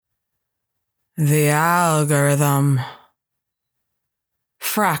The algorithm.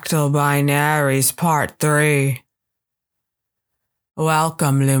 Fractal Binaries Part 3.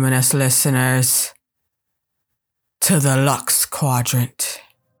 Welcome, luminous listeners, to the Lux Quadrant.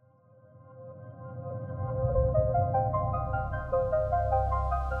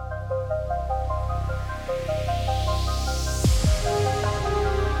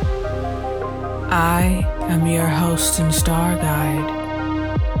 I am your host and star guide,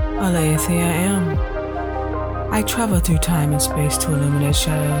 Alethea M. I travel through time and space to illuminate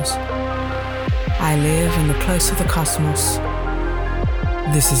shadows. I live in the place of the cosmos.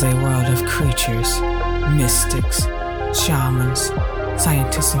 This is a world of creatures, mystics, shamans,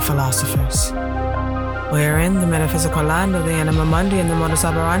 scientists, and philosophers. We're in the metaphysical land of the anima mundi and the modus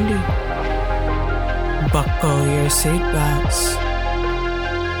operandi. Buckle your seatbelts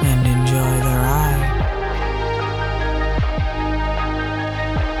and enjoy the ride.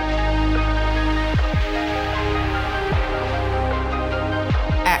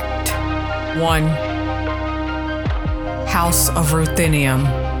 Act 1. House of Ruthenium.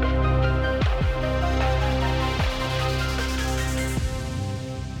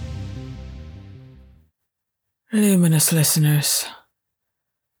 Luminous listeners,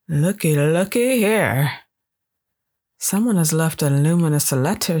 looky here. Someone has left a luminous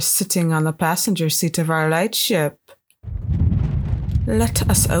letter sitting on the passenger seat of our lightship. Let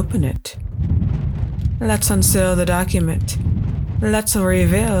us open it. Let's unseal the document. Let's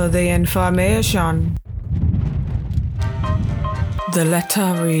reveal the information. The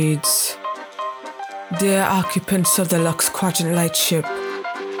letter reads, Dear occupants of the Lux Quadrant lightship,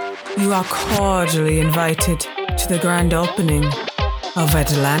 you are cordially invited to the grand opening of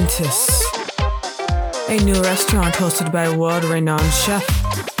Atlantis, a new restaurant hosted by world-renowned chef,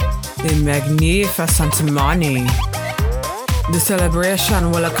 the magnificent Mani. The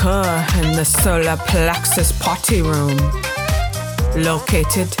celebration will occur in the solar plexus party room,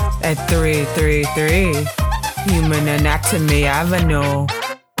 located at 333 Human Anatomy Avenue.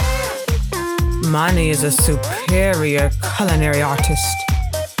 Mani is a superior culinary artist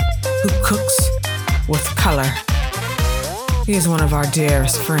who cooks with color. He is one of our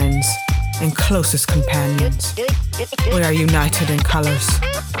dearest friends and closest companions. We are united in colors.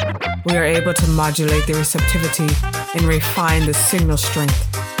 We are able to modulate the receptivity and refine the signal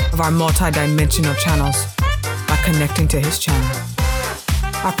strength of our multi-dimensional channels by connecting to his channel.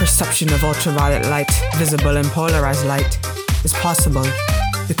 Our perception of ultraviolet light, visible and polarized light, is possible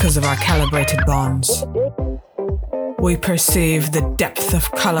because of our calibrated bonds. We perceive the depth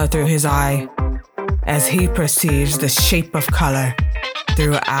of color through his eye, as he perceives the shape of color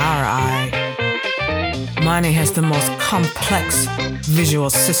through our eye. Mani has the most complex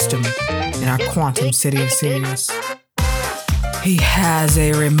visual system in our quantum city of Sirius. He has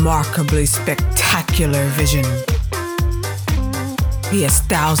a remarkably spectacular vision. He has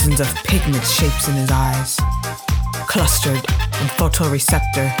thousands of pigment shapes in his eyes, clustered in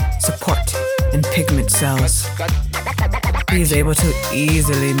photoreceptor, support, and pigment cells. He is able to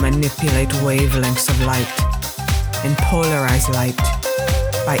easily manipulate wavelengths of light and polarize light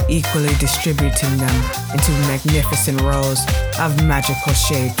by equally distributing them into magnificent rows of magical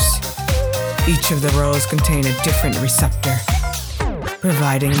shapes. Each of the rows contain a different receptor,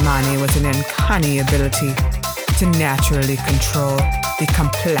 providing Mani with an uncanny ability to naturally control the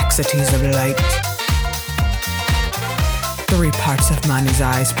complexities of light. 3 parts of Mani's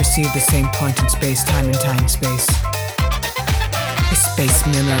eyes perceive the same point in space-time and time-space. His space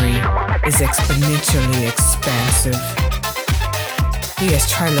memory is exponentially expansive. He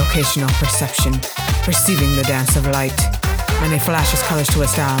has trilocational perception, perceiving the dance of light. Many flashes colors to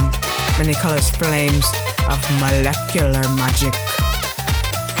astound. Many colors flames of molecular magic.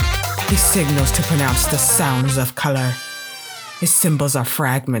 He signals to pronounce the sounds of color. His symbols are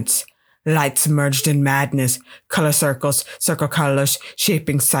fragments, lights merged in madness, color circles, circle colors,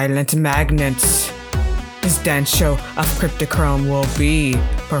 shaping silent magnets. His dance show of cryptochrome will be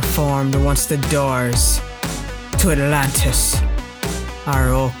performed once the doors to Atlantis are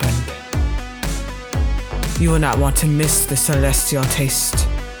opened. You will not want to miss the celestial taste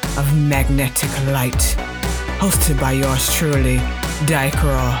of magnetic light, hosted by yours truly,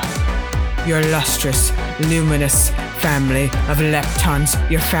 Dicro. Your lustrous, luminous family of leptons,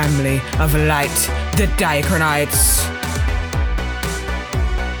 your family of light, the Diachronites.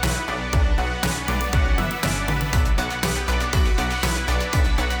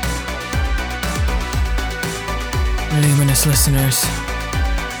 Luminous listeners,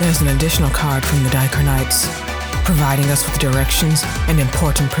 there's an additional card from the Diachronites, providing us with directions and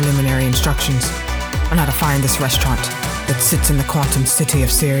important preliminary instructions on how to find this restaurant that sits in the quantum city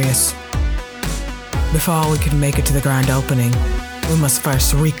of Sirius. Before we can make it to the grand opening, we must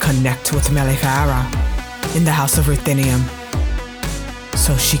first reconnect with Melifara in the House of Ruthenium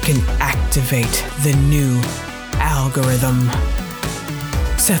so she can activate the new algorithm.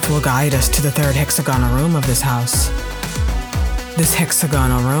 Seth will guide us to the third hexagonal room of this house. This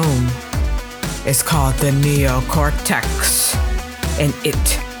hexagonal room is called the neocortex, and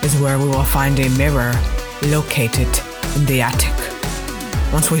it is where we will find a mirror located in the attic.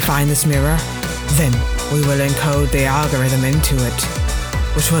 Once we find this mirror, then we will encode the algorithm into it,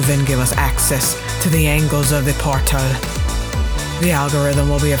 which will then give us access to the angles of the portal. The algorithm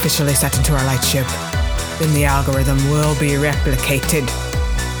will be officially set into our light ship. Then the algorithm will be replicated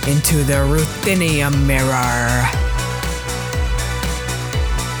into the Ruthenium mirror.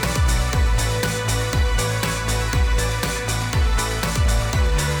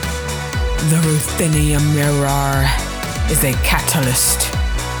 The Ruthenium mirror is a catalyst.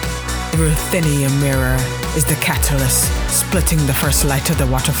 The Ruthenium mirror is the catalyst splitting the first light of the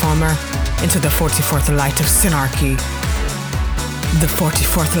waterformer into the 44th light of Synarchy. The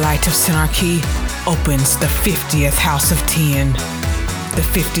 44th light of Synarchy opens the 50th house of Tian. The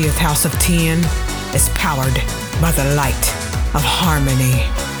 50th house of Tian is powered by the light of harmony.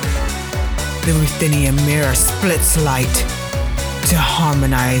 The Ruthenium mirror splits light to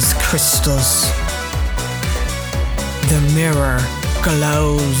harmonize crystals. The mirror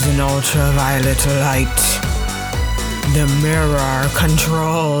glows in ultraviolet light. The mirror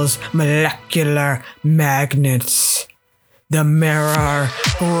controls molecular magnets. The mirror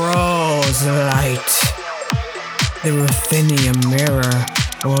grows light. The Ruthenium mirror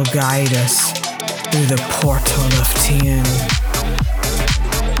will guide us through the portal of Tian.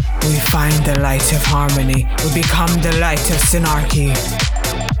 We find the light of harmony. We become the light of Synarchy.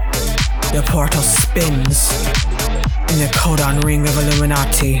 The portal spins in the codon ring of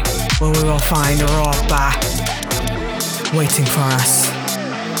Illuminati, where we will find Ropa waiting for us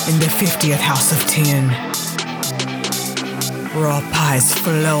in the 50th house of Tian. Ropa is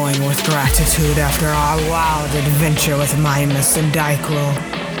flowing with gratitude after our wild adventure with Mimus and Daikrul,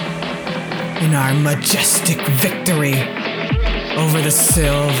 in our majestic victory over the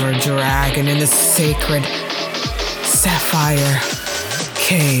silver dragon in the sacred sapphire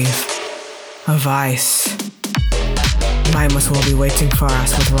cave of ice. Mimus will be waiting for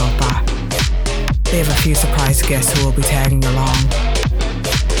us with Ropa. They have a few surprise guests who will be tagging along.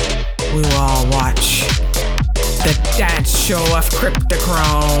 We will all watch the dance show of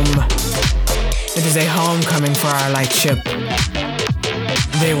Cryptochrome. It is a homecoming for our light ship.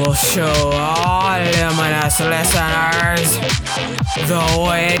 They will show all luminous listeners the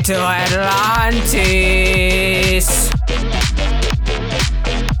way to Atlantis.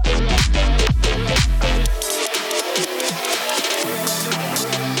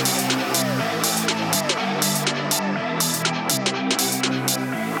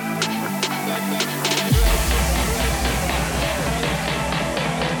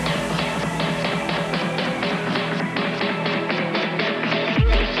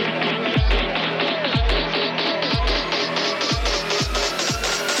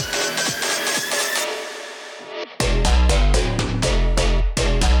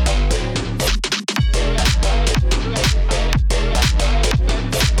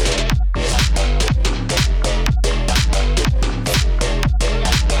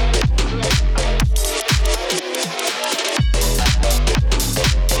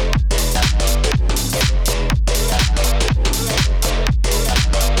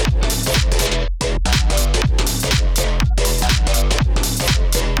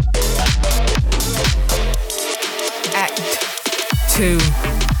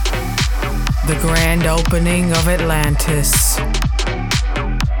 The grand opening of Atlantis.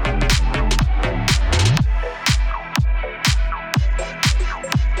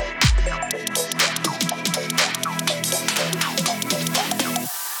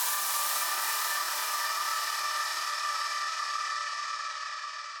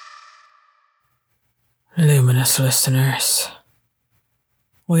 Luminous listeners,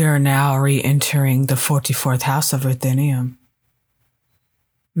 we are now re-entering the 44th house of Ruthenium.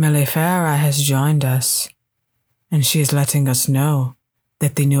 Melifera has joined us, and she is letting us know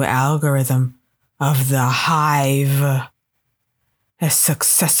that the new algorithm of the Hive has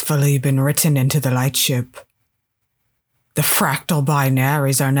successfully been written into the lightship. The fractal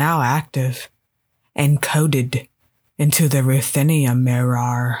binaries are now active, encoded into the Ruthenium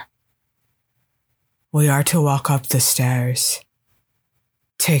mirror. We are to walk up the stairs,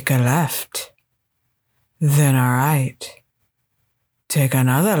 take a left, then a right. Take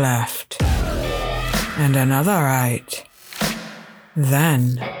another left, and another right.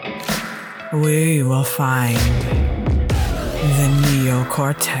 Then we will find the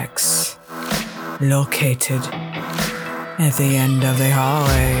neocortex located at the end of the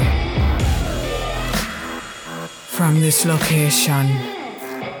hallway. From this location,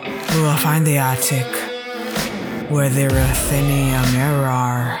 we will find the attic where the ruthenium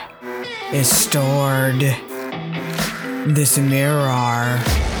mirror is stored. This mirror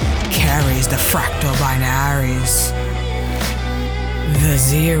carries the fractal binaries, the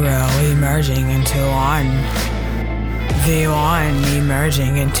 0 emerging into 1, the 1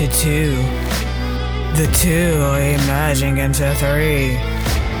 emerging into 2, the 2 emerging into 3,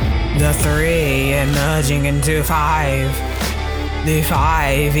 the 3 emerging into 5, the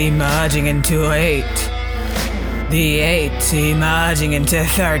 5 emerging into 8, the 8 emerging into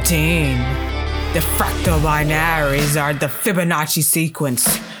 13. The fractal binaries are the Fibonacci sequence.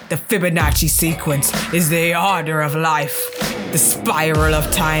 The Fibonacci sequence is the order of life, the spiral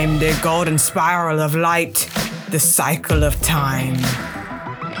of time, the golden spiral of light, the cycle of time,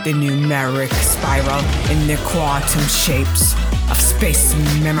 the numeric spiral in the quantum shapes of space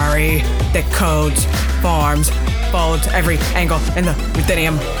memory that codes, forms, folds every angle in the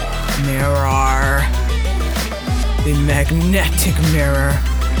ruthenium mirror. The magnetic mirror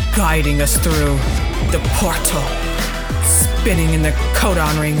guiding us through the portal, spinning in the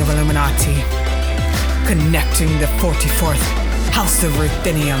codon ring of Illuminati, connecting the 44th house of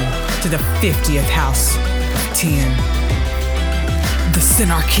ruthenium to the 50th house of Tian. The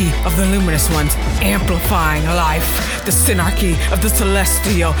synarchy of the luminous ones amplifying life, the synarchy of the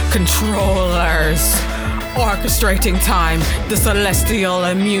celestial controllers orchestrating time, the celestial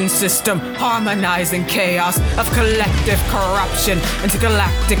immune system harmonizing chaos of collective corruption into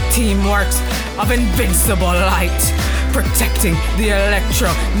galactic teamworks of invincible light, protecting the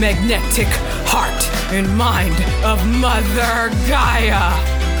electromagnetic heart and mind of Mother Gaia.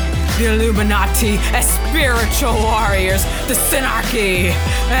 The Illuminati as spiritual warriors, the synarchy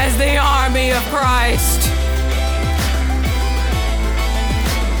as the army of Christ.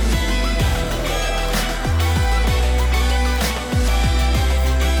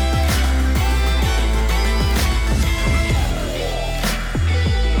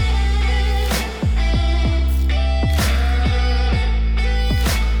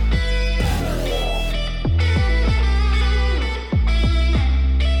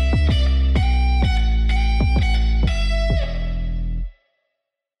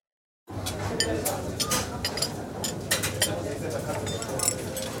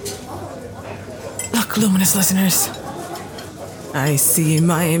 Luminous listeners, I see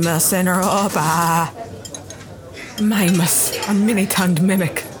Mimus in Europa. Mimus, a many-tongued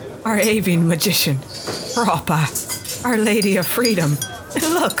mimic, our avian magician. Europa, our lady of freedom. And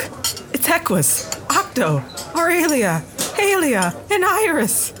look, it's Equus, Octo, Aurelia, Halia, and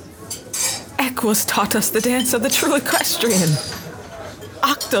Iris. Equus taught us the dance of the true equestrian.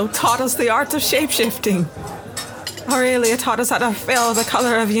 Octo taught us the art of shapeshifting. Aurelia taught us how to fill the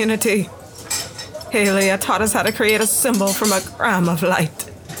color of unity. Halia taught us how to create a symbol from a gram of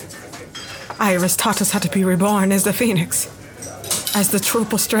light. Iris taught us how to be reborn as the phoenix, as the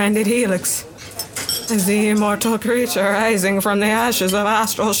triple-stranded helix, as the immortal creature rising from the ashes of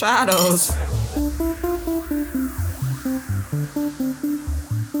astral shadows.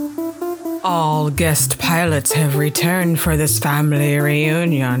 All guest pilots have returned for this family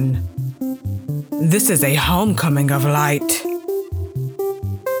reunion. This is a homecoming of light.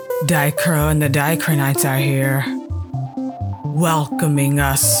 Dicro and the Dicrinites are here, welcoming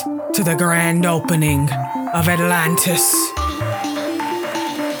us to the grand opening of Atlantis.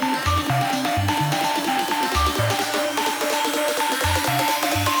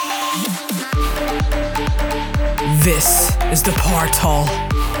 This is the portal.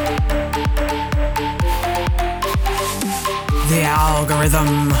 The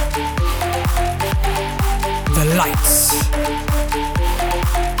algorithm. The lights.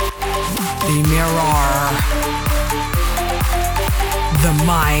 The mirror, the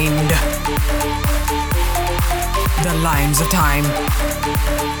mind, the lines of time,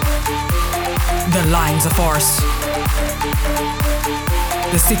 the lines of force,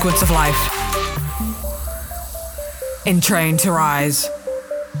 the sequence of life, entrained to rise,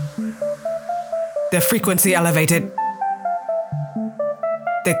 the frequency elevated,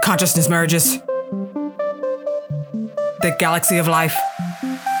 the consciousness merges, the galaxy of life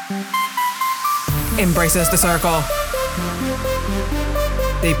embraces the circle.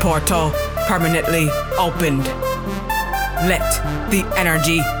 The portal permanently opened. Let the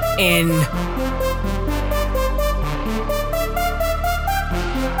energy in.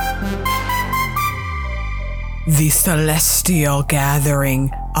 The celestial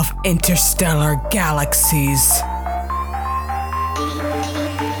gathering of interstellar galaxies.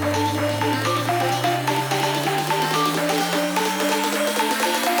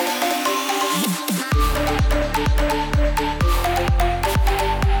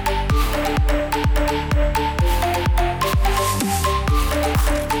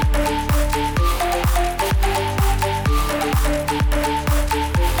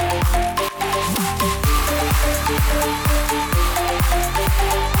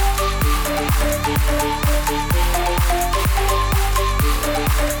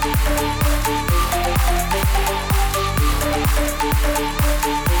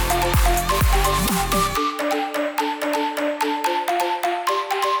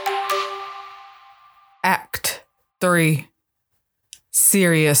 Act 3.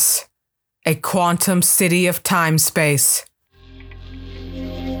 Sirius, a quantum city of time-space.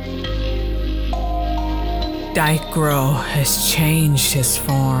 Dicro has changed his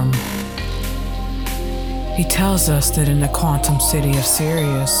form. He tells us that in the quantum city of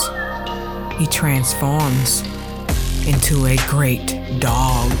Sirius, he transforms into a great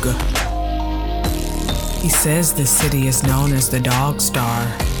dog. He says this city is known as the Dog Star.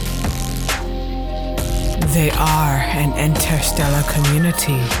 They are an interstellar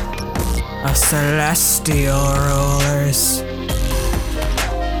community of celestial rulers.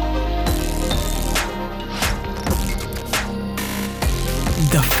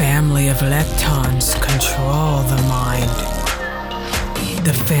 The family of leptons control the mind.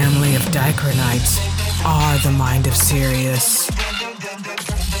 The family of dicronites are the mind of Sirius.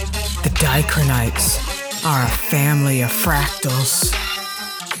 The dicronites are a family of fractals.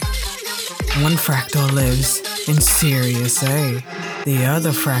 One fractal lives in Sirius A. The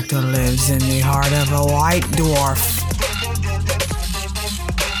other fractal lives in the heart of a white dwarf.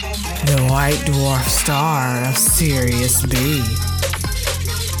 The white dwarf star of Sirius B.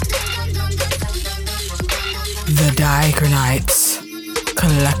 The Dicronites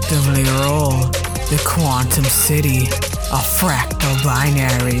collectively rule the quantum city of fractal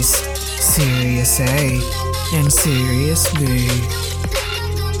binaries, Sirius A and Sirius B.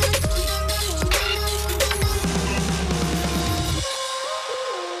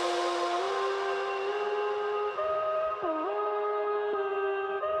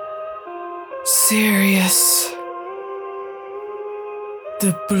 Sirius,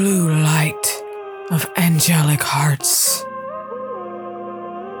 the blue light of angelic hearts.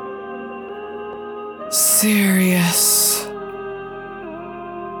 Sirius,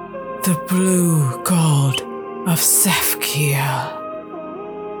 the blue gold of Sefkiel.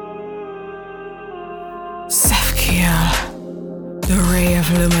 Sefkiel, the ray of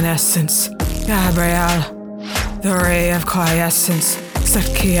luminescence. Gabriel, the ray of quiescence.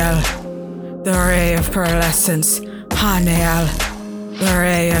 Sefkiel, the ray of pearlescence. Haniel, the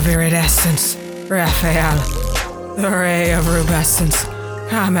ray of iridescence. Raphael, the ray of rubescence.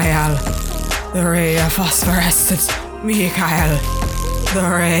 Camael, the ray of phosphorescence. Michael, the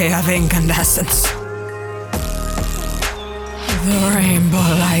ray of incandescence. The rainbow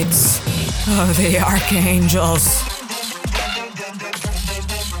lights of the archangels.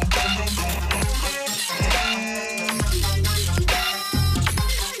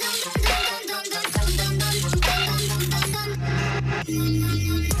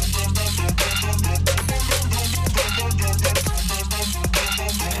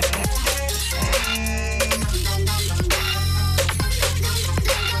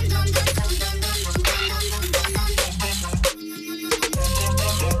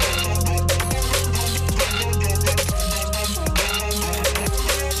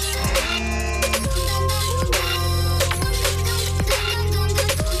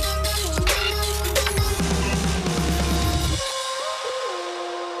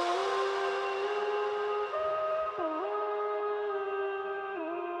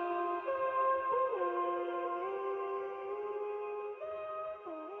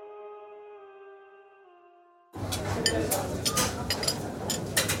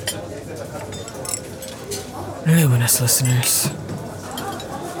 Luminous listeners,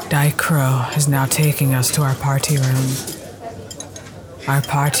 Dicro is now taking us to our party room. Our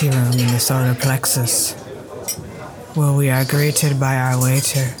party room in the solar plexus, where we are greeted by our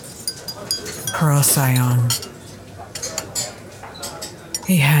waiter, Procyon.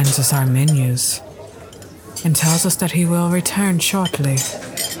 He hands us our menus and tells us that he will return shortly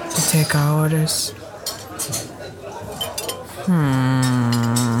to take our orders.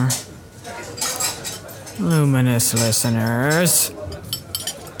 Luminous listeners,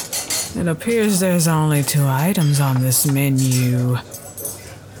 it appears there's only 2 items on this menu.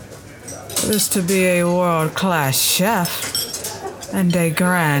 This to be a world-class chef and a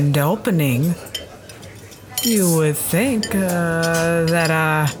grand opening, you would think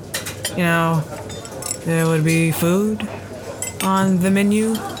that there would be food on the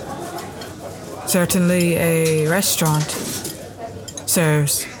menu. Certainly a restaurant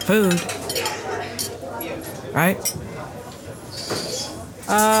serves food, right?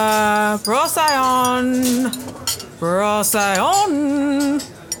 Procyon.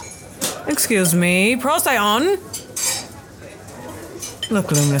 Excuse me, Procyon.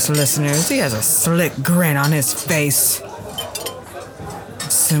 Look, luminous listeners, he has a slick grin on his face.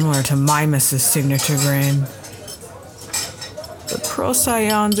 Similar to Mimus's signature grin. But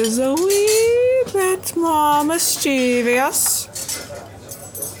Procyon's is a wee bit more mischievous.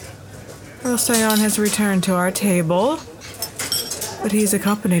 Procyon has returned to our table, but he's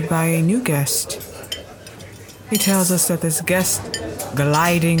accompanied by a new guest. He tells us that this guest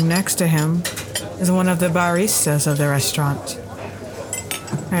gliding next to him is one of the baristas of the restaurant.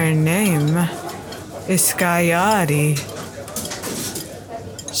 Her name is Skyadi.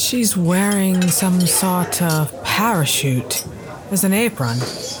 She's wearing some sort of parachute as an apron,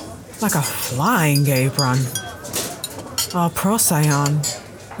 like a flying apron. While Procyon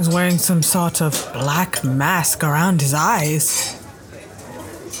is wearing some sort of black mask around his eyes.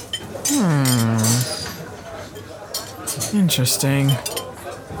 Interesting.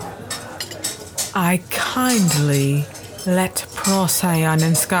 I kindly let Procyon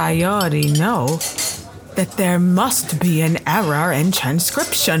and Skyadi know that there must be an error in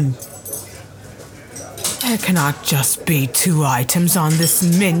transcription. There cannot just be 2 items on this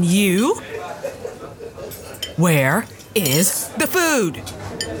menu. Where is the food?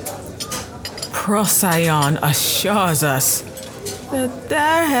 Procyon assures us that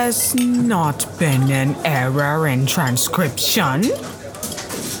there has not been an error in transcription.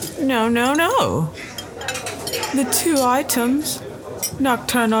 No. The 2 items,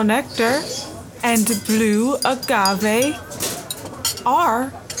 Nocturnal Nectar and Blue Agave,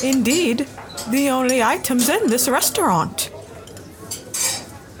 are indeed the only items in this restaurant.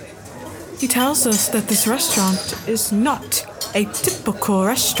 He tells us that this restaurant is not a typical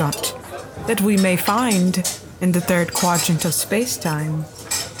restaurant that we may find in the 3rd quadrant of space-time.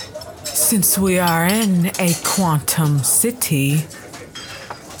 Since we are in a quantum city,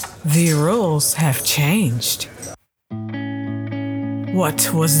 the rules have changed. What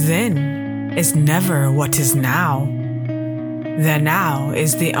was then is never what is now. The now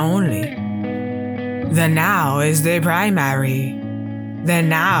is the only. The now is the primary. The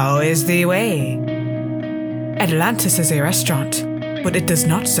now is the way. Atlantis is a restaurant, but it does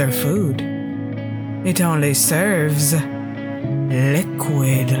not serve food. It only serves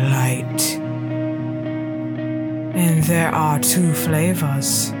liquid light. And there are 2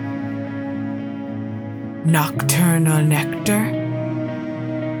 flavors. Nocturnal Nectar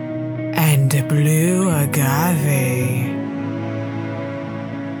and Blue Agave.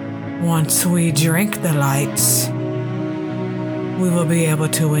 Once we drink the lights, we will be able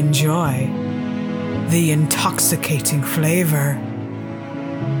to enjoy the intoxicating flavor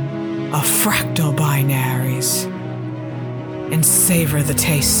of fractal binaries and savor the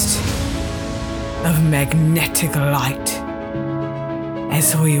taste of magnetic light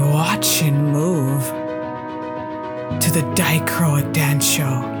as we watch and move to the dichroic dance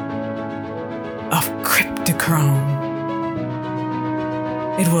show of Cryptochrome.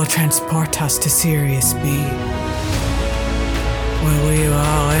 It will transport us to Sirius B, where we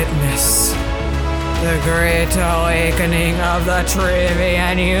will witness the great awakening of the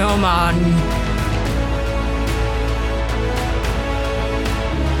Trivian Human.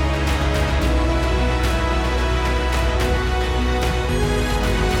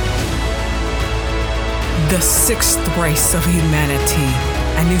 The 6th race of humanity,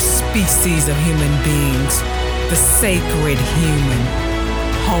 a new species of human beings, the sacred human,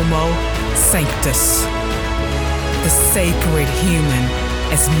 Homo Sanctus. The sacred human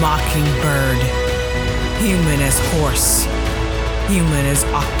as mockingbird, human as horse, human as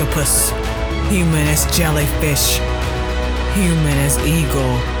octopus, human as jellyfish, human as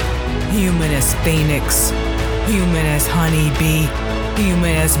eagle, human as phoenix, human as honeybee,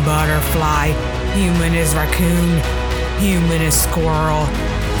 human as butterfly, human as raccoon, human as squirrel,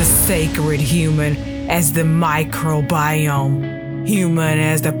 the sacred human as the microbiome, human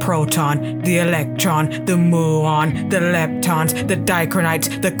as the proton, the electron, the muon, the leptons, the diachronites,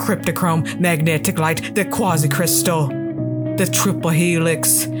 the cryptochrome, magnetic light, the quasicrystal, the triple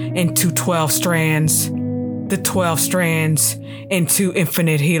helix into 12 strands, the 12 strands into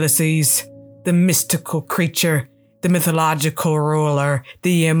infinite helices, the mystical creature, the mythological ruler,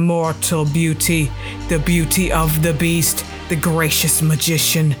 the immortal beauty, the beauty of the beast, the gracious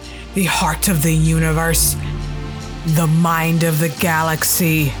magician, the heart of the universe, the mind of the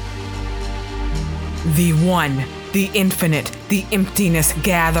galaxy. The one, the infinite, the emptiness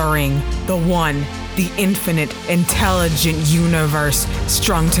gathering. The one, the infinite, intelligent universe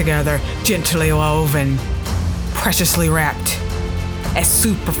strung together, gently woven, preciously wrapped as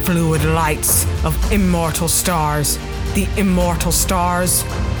superfluid lights of immortal stars. The immortal stars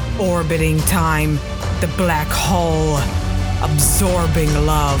orbiting time, the black hole absorbing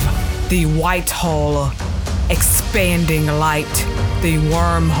love, the white hole expanding light, the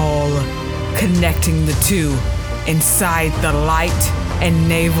wormhole connecting the two inside the light and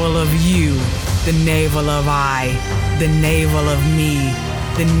navel of you, the navel of I, the navel of me,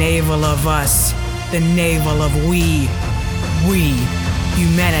 the navel of us, the navel of we,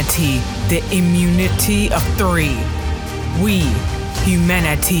 humanity, the immunity of three. We,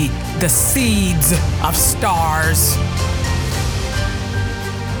 humanity, the seeds of stars.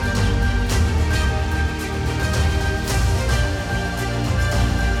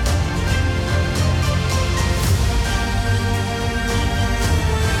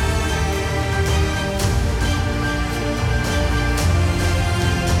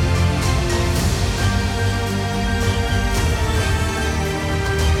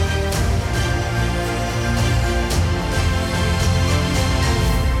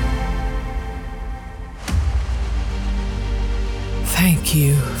 Thank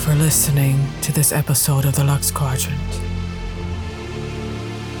you for listening to this episode of the Lux Quadrant.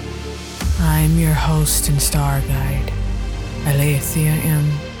 I'm your host and star guide, Alethea M.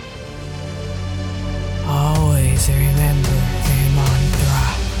 Always remember the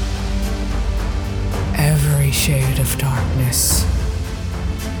mantra. Every shade of darkness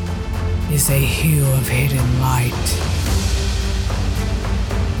is a hue of hidden light.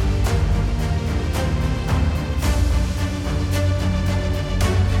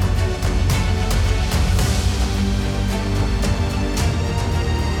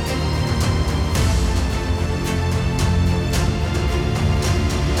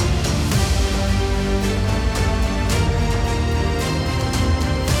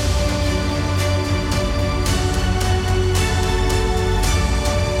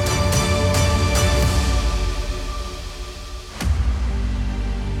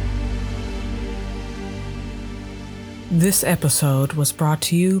 This episode was brought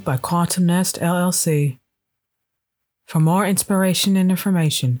to you by Quantum Nest LLC. For more inspiration and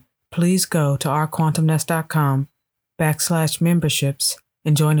information, please go to ourquantumnest.com/memberships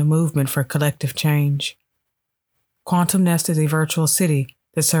and join a movement for collective change. Quantum Nest is a virtual city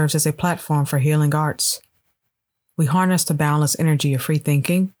that serves as a platform for healing arts. We harness the boundless energy of free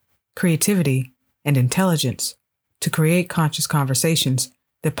thinking, creativity, and intelligence to create conscious conversations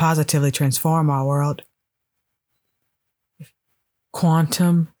that positively transform our world.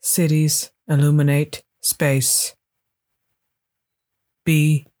 Quantum cities illuminate space.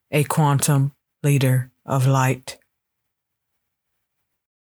 Be a quantum leader of light.